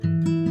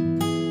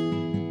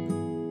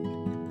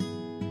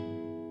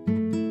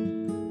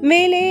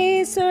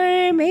मिले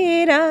सुर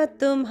मेरा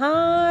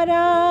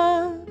तुम्हारा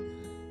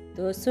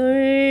तो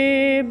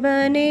सुर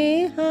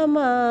बने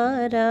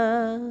हमारा।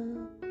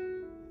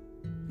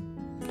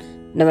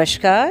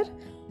 नमस्कार,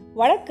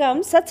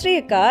 वड़क्कम, सत श्री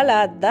अकाल,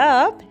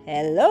 आदाब,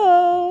 हेलो।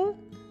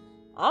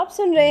 आप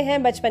सुन रहे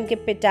हैं बचपन के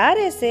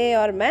पिटारे से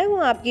और मैं हूं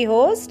आपकी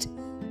होस्ट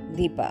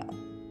दीपा।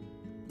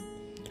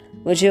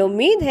 मुझे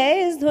उम्मीद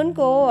है इस धुन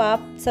को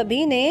आप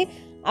सभी ने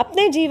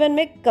अपने जीवन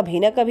में कभी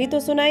ना कभी तो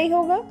सुना ही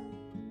होगा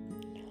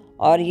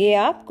और ये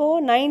आपको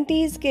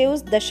 90s के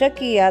उस दशक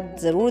की याद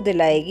जरूर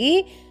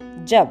दिलाएगी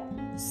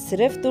जब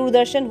सिर्फ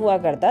दूरदर्शन हुआ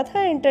करता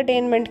था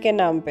एंटरटेनमेंट के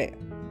नाम पे,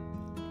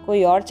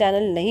 कोई और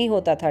चैनल नहीं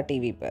होता था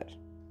टीवी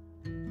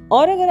पर।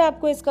 और अगर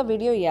आपको इसका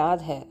वीडियो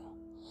याद है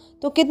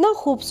तो कितना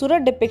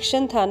खूबसूरत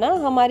डिपिक्शन था ना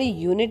हमारी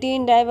यूनिटी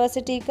इन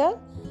डाइवर्सिटी का,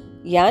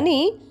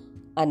 यानी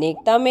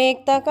अनेकता में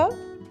एकता का।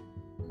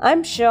 आई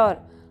एम श्योर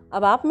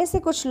अब आप में से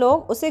कुछ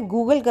लोग उसे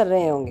गूगल कर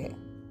रहे होंगे,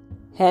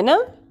 है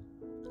ना?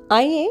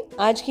 आइए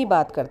आज की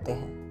बात करते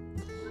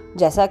हैं।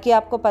 जैसा कि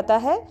आपको पता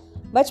है,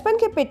 बचपन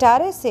के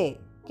पिटारे से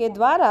के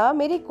द्वारा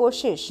मेरी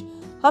कोशिश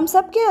हम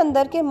सबके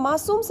अंदर के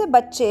मासूम से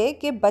बच्चे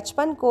के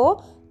बचपन को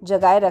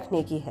जगाए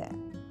रखने की है।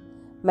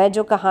 मैं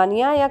जो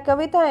कहानियाँ या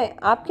कविताएं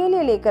आपके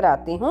लिए लेकर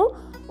आती हूँ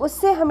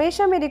उससे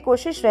हमेशा मेरी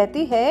कोशिश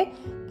रहती है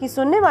कि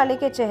सुनने वाले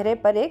के चेहरे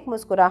पर एक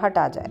मुस्कुराहट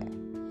आ जाए,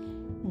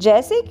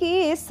 जैसे कि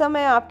इस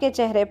समय आपके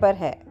चेहरे पर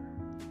है।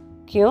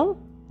 क्यों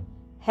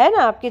है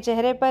ना आपके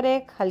चेहरे पर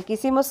एक हल्की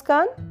सी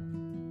मुस्कान?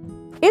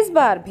 इस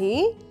बार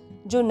भी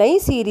जो नई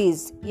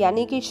सीरीज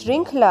यानी कि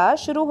श्रृंखला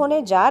शुरू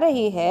होने जा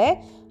रही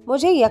है,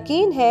 मुझे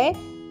यकीन है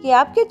कि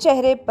आपके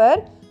चेहरे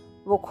पर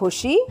वो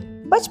खुशी,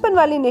 बचपन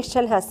वाली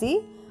निश्चल हंसी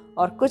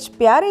और कुछ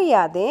प्यारी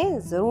यादें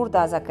जरूर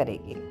ताजा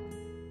करेगी।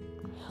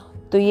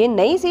 तो ये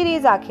नई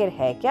सीरीज आखिर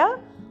है क्या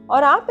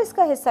और आप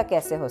इसका हिस्सा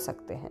कैसे हो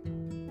सकते हैं?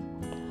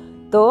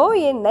 तो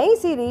ये नई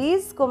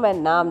सीरीज को मैं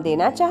नाम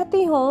देना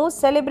चाहती हूँ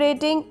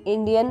सेलिब्रेटिंग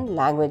इंडियन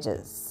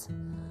लैंग्वेजेस,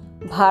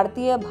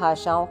 भारतीय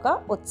भाषाओं का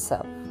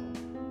उत्सव।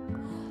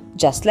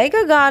 Just like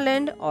a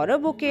garland or a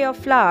bouquet of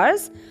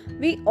flowers,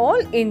 we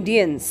all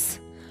Indians,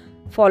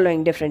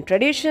 following different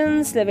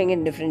traditions, living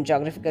in different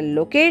geographical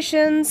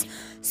locations,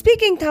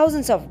 speaking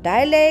thousands of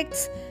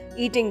dialects,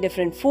 eating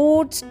different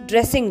foods,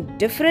 dressing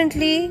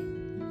differently,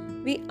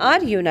 we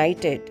are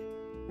united.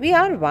 We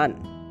are one.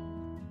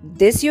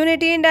 This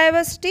unity in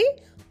diversity,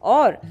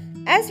 or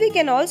as we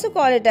can also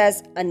call it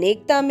as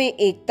Anekta Mein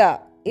Ekta,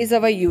 is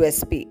our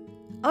USP,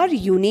 our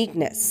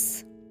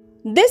uniqueness.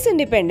 This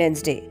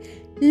Independence Day,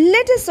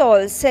 let us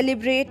all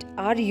celebrate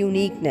our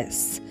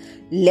uniqueness.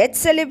 Let's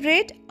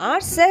celebrate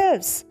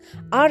ourselves,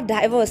 our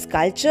diverse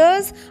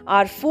cultures,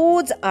 our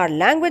foods, our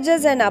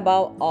languages, and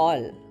above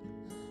all,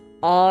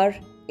 our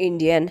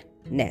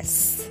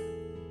Indianness.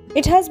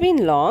 It has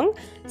been long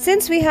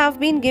since we have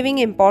been giving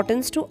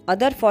importance to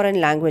other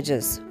foreign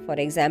languages, for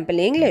example,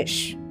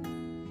 English.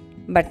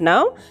 But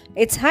now,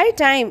 it's high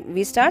time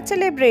we start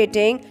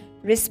celebrating,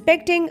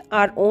 respecting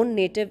our own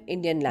native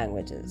Indian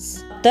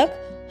languages. अब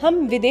तक हम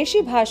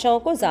विदेशी भाषाओं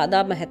को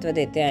ज़्यादा महत्व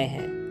देते आए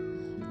हैं,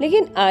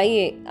 लेकिन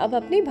आइए अब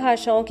अपनी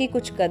भाषाओं की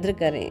कुछ कद्र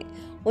करें,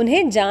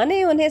 उन्हें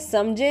जानें, उन्हें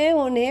समझें,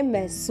 उन्हें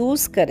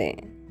महसूस करें,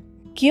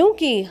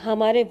 क्योंकि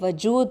हमारे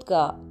वजूद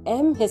का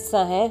अहम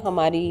हिस्सा है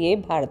हमारी ये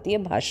भारतीय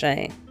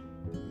भाषाएं।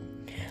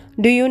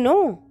 Do you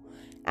know?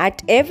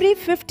 At every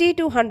 50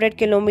 to 100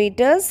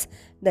 kilometers,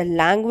 the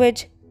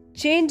language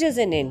changes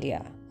in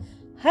India.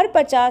 हर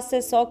 50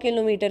 से 100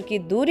 किलोमीटर की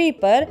दूरी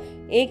पर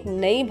एक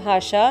नई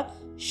भाषा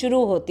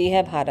शुरू होती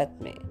है भारत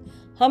में।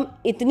 हम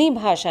इतनी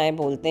भाषाएं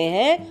बोलते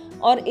हैं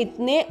और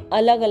इतने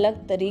अलग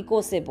अलग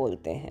तरीकों से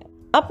बोलते हैं।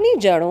 अपनी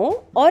जड़ों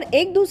और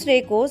एक दूसरे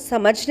को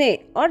समझने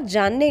और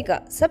जानने का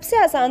सबसे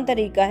आसान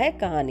तरीका है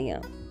कहानियां।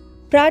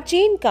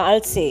 प्राचीन काल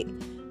से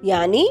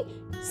यानी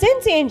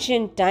सिंस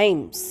एंशिएंट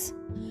टाइम्स,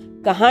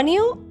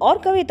 कहानियों और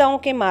कविताओं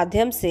के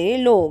माध्यम से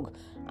लोग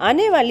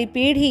आने वाली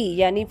पीढ़ी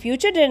यानी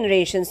फ्यूचर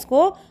जनरेशंस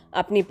को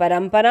अपनी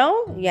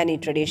परंपराओं यानी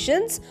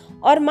ट्रेडिशंस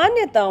और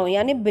मान्यताओं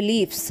यानी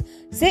बिलीफ्स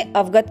से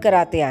अवगत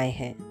कराते आए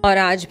हैं। और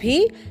आज भी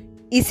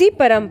इसी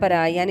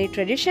परंपरा यानी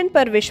ट्रेडिशन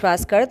पर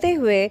विश्वास करते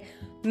हुए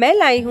मैं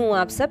लाई हूँ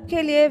आप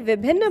सबके लिए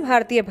विभिन्न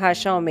भारतीय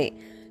भाषाओं में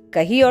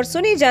कही और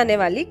सुनी जाने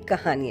वाली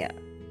कहानियाँ।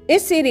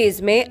 इस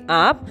सीरीज में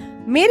आप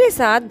मेरे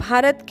साथ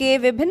भारत के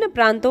विभिन्न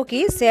प्रांतों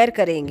की सैर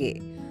करेंगे।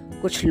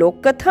 कुछ लोक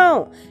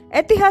कथाओं,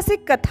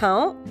 ऐतिहासिक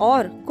कथाओं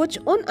और कुछ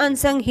उन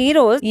अनसंग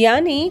हीरोज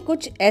यानी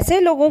कुछ ऐसे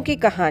लोगों की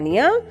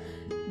कहानियां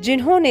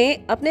जिन्होंने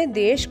अपने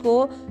देश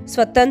को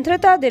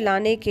स्वतंत्रता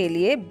दिलाने के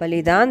लिए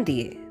बलिदान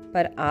दिए,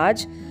 पर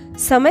आज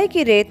समय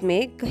की रेत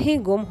में कहीं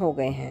गुम हो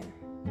गए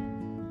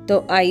हैं।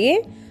 तो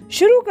आइए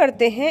शुरू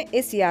करते हैं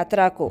इस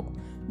यात्रा को,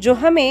 जो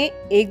हमें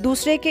एक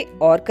दूसरे के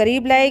और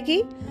करीब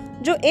लाएगी,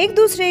 जो एक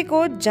दूसरे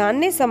को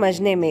जानने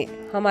समझने में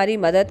हमारी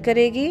मदद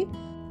करेगी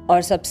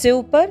और सबसे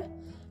ऊपर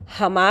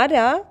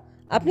हमारा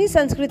अपनी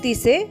संस्कृति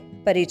से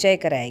परिचय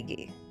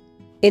कराएगी।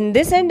 In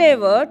this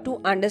endeavor to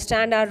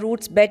understand our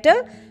roots better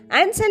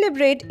and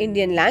celebrate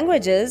Indian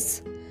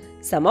languages,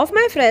 some of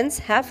my friends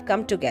have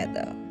come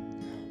together.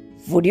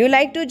 Would you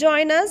like to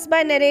join us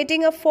by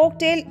narrating a folk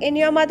tale in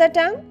your mother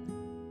tongue?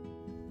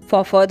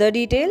 For further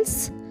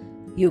details,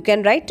 you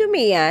can write to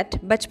me at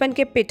bachpan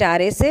ke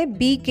pitare se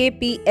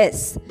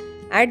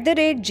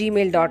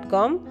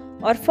bkps@gmail.com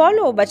or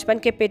follow Bachpan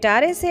ke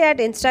Pitare se at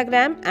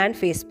Instagram and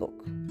Facebook.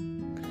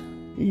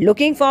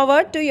 Looking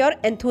forward to your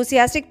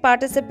enthusiastic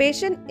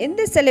participation in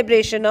this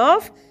celebration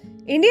of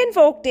Indian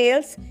folk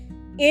tales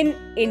in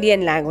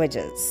Indian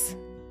languages.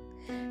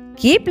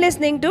 Keep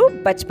listening to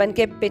Bachpan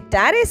ke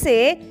Pitare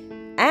se,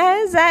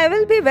 as I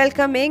will be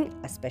welcoming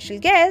a special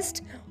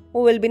guest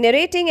who will be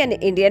narrating an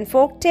Indian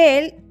folk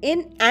tale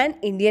in an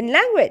Indian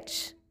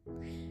language.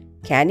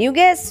 Can you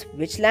guess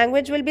which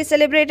language will be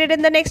celebrated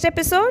in the next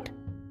episode?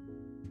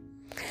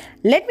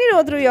 Let me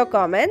know through your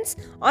comments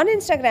on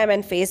Instagram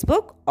and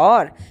Facebook,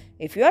 or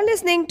if you are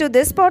listening to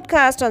this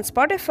podcast on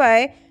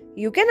Spotify,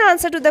 you can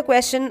answer to the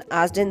question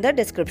asked in the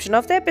description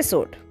of the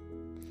episode.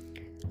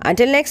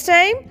 Until next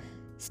time,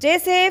 stay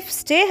safe,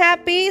 stay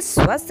happy,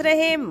 स्वस्थ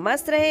रहें,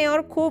 मस्त रहें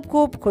और खूब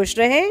खूब खुश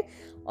रहें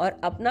और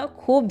अपना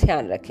खूब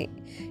ध्यान रखें.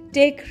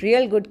 Take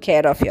real good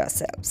care of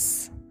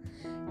yourselves.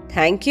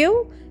 Thank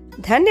you.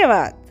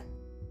 धन्यवाद.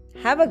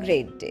 Have a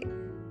great day.